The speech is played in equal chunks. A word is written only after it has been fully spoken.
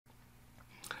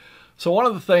So one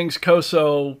of the things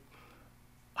COSO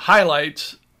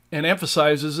highlights and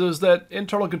emphasizes is that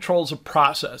internal control is a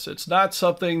process. It's not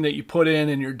something that you put in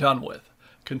and you're done with.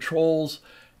 Controls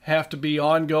have to be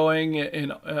ongoing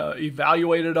and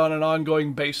evaluated on an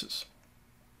ongoing basis.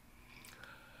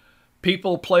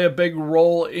 People play a big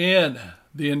role in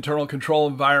the internal control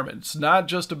environment. It's not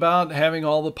just about having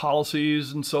all the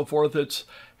policies and so forth. It's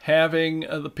having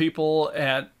the people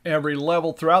at every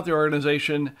level throughout the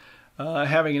organization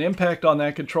having an impact on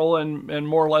that control and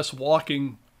more or less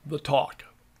walking the talk.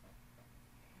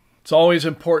 It's always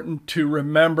important to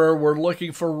remember we're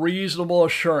looking for reasonable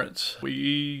assurance.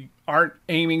 We aren't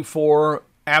aiming for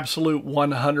absolute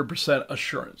 100%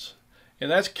 assurance. And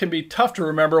that can be tough to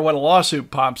remember when a lawsuit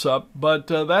pops up, but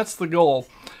that's the goal.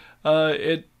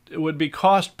 It would be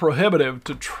cost prohibitive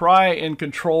to try and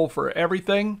control for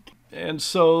everything. And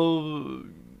so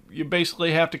you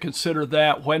basically have to consider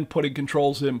that when putting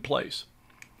controls in place.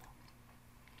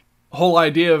 The whole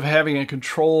idea of having a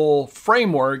control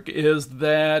framework is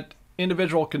that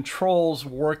individual controls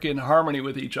work in harmony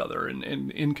with each other and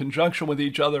in conjunction with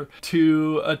each other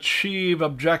to achieve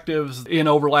objectives in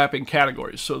overlapping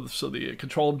categories. So the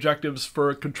control objectives for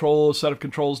a set of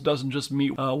controls doesn't just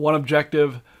meet one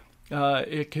objective,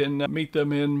 it can meet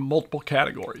them in multiple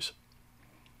categories.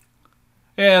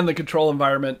 And the control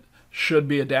environment should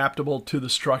be adaptable to the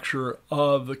structure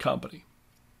of the company.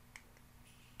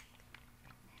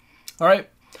 All right,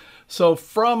 so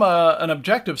from an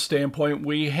objective standpoint,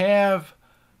 we have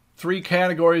three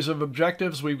categories of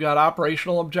objectives. We've got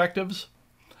operational objectives,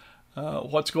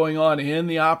 what's going on in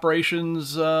the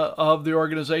operations of the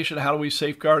organization. How do we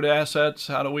safeguard assets?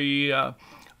 How do we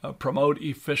promote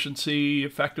efficiency,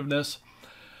 effectiveness?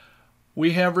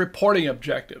 We have reporting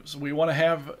objectives. We want to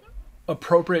have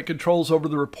appropriate controls over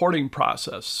the reporting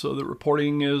process so that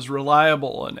reporting is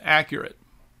reliable and accurate.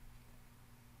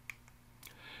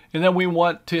 And then we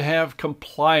want to have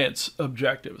compliance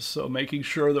objectives, so making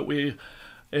sure that we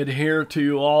adhere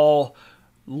to all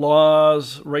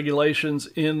laws, regulations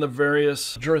in the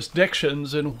various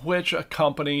jurisdictions in which a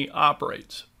company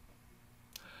operates.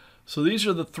 So these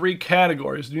are the three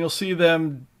categories, and you'll see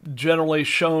them generally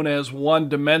shown as one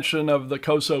dimension of the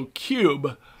COSO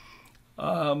cube,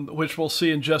 which we'll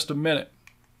see in just a minute.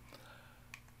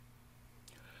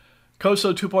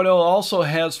 COSO 2.0 also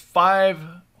has 5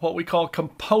 what we call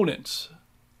components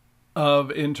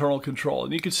of internal control.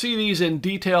 And you can see these in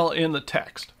detail in the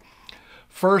text.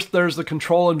 First, there's the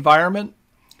control environment,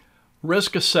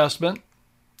 risk assessment,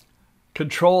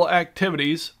 control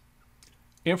activities,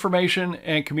 information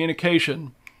and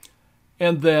communication,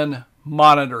 and then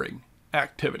monitoring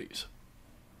activities.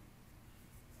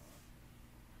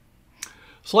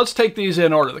 So let's take these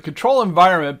in order. The control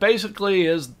environment basically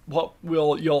is what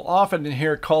you'll often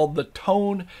hear called the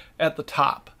tone at the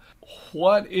top.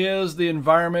 What is the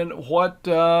environment? What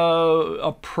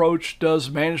approach does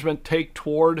management take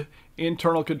toward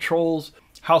internal controls?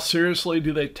 How seriously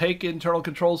do they take internal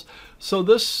controls? So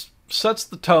this sets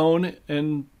the tone,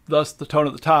 and thus the tone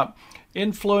at the top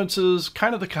influences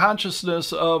kind of the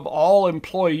consciousness of all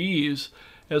employees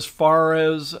as far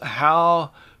as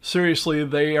how seriously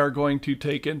they are going to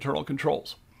take internal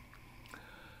controls.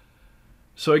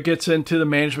 So it gets into the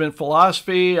management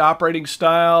philosophy, operating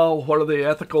style, what are the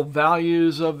ethical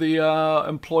values of the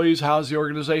employees, how is the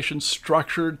organization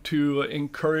structured to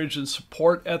encourage and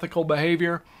support ethical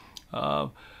behavior,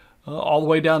 all the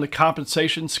way down to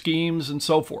compensation schemes and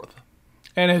so forth.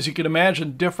 And as you can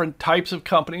imagine, different types of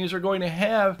companies are going to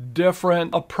have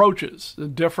different approaches,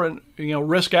 different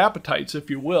risk appetites, if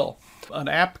you will. An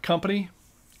app company,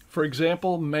 for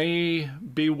example, may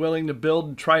be willing to build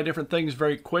and try different things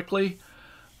very quickly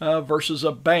versus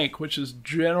a bank, which is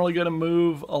generally going to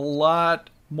move a lot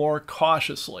more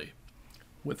cautiously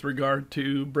with regard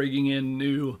to bringing in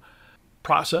new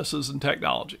processes and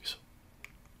technologies.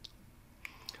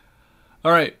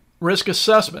 All right, risk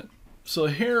assessment. So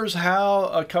here's how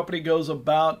a company goes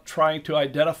about trying to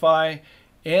identify,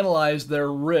 analyze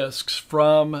their risks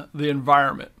from the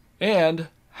environment, and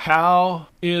how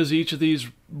is each of these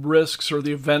risks or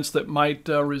the events that might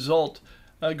result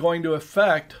going to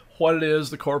affect what it is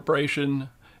the corporation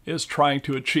is trying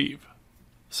to achieve.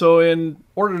 So in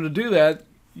order to do that,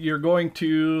 you're going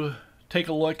to take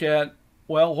a look at,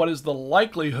 well, what is the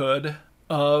likelihood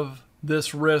of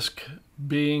this risk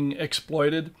being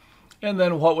exploited, and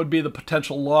then what would be the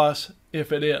potential loss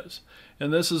if it is.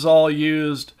 And this is all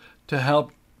used to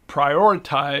help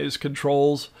prioritize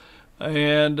controls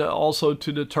and also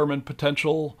to determine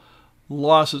potential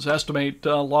losses, estimate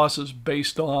losses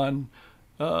based on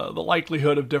the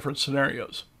likelihood of different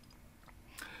scenarios.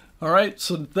 All right,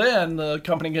 so then the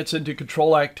company gets into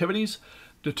control activities,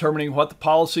 determining what the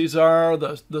policies are,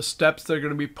 the steps that are going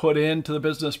to be put into the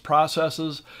business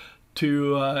processes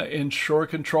to ensure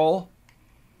control.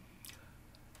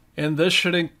 And this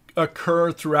should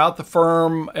occur throughout the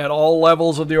firm at all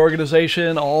levels of the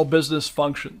organization, all business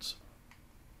functions.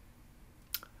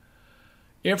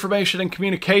 Information and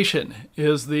communication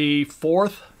is the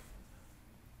fourth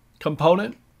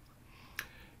component.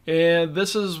 And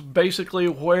this is basically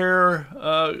where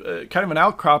kind of an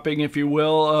outcropping, if you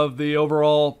will, of the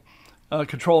overall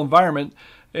control environment.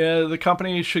 The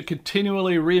company should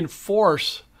continually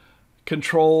reinforce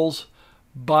controls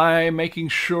by making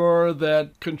sure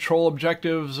that control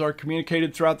objectives are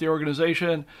communicated throughout the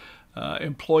organization.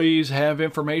 Employees have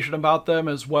information about them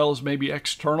as well as maybe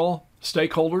external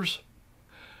stakeholders.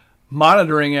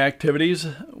 Monitoring activities,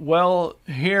 well,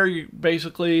 here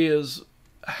basically is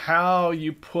how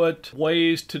you put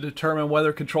ways to determine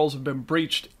whether controls have been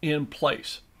breached in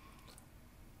place.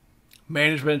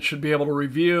 Management should be able to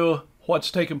review what's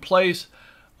taken place,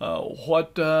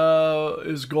 what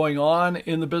is going on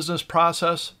in the business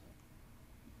process,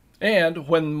 and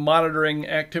when monitoring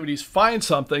activities find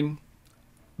something,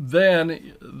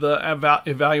 then the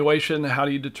evaluation, how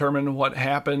do you determine what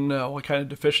happened, what kind of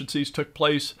deficiencies took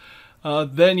place.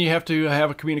 Then you have to have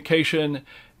a communication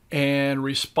and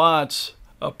response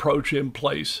approach in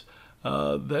place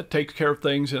that takes care of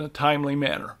things in a timely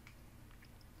manner.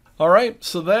 All right,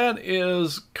 so that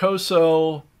is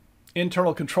COSO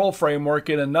internal control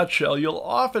framework in a nutshell. You'll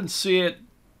often see it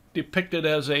depicted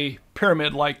as a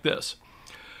pyramid like this,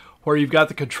 where you've got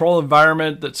the control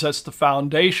environment that sets the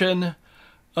foundation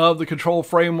of the control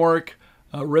framework,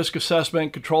 risk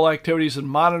assessment, control activities, and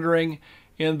monitoring,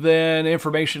 and then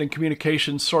information and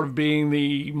communication sort of being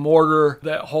the mortar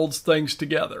that holds things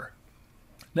together.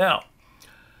 Now,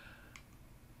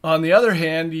 on the other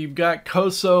hand, you've got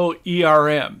COSO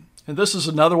ERM. And this is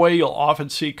another way you'll often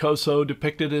see COSO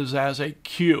depicted as a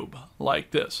cube,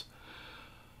 like this.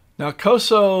 Now,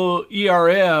 COSO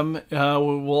ERM,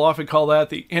 we'll often call that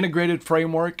the integrated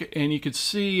framework. And you can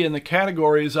see in the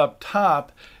categories up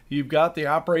top, you've got the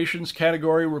operations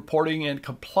category, reporting, and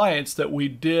compliance that we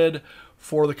did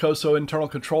for the COSO internal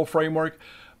control framework.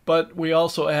 But we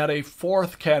also add a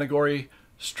fourth category,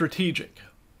 strategic.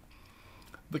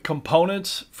 The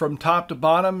components from top to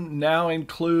bottom now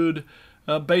include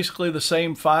basically the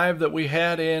same 5 that we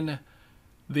had in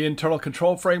the internal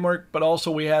control framework, but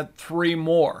also we had 3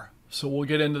 more. So we'll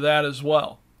get into that as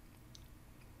well.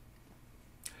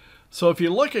 So if you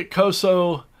look at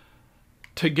COSO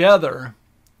together,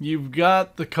 you've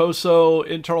got the COSO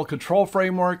internal control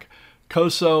framework,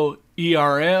 COSO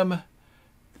ERM,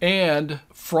 and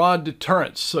fraud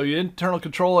deterrence. So your internal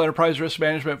control, enterprise risk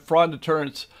management, fraud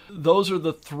deterrence, those are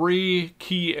the 3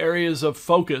 key areas of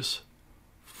focus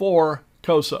for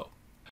COSO.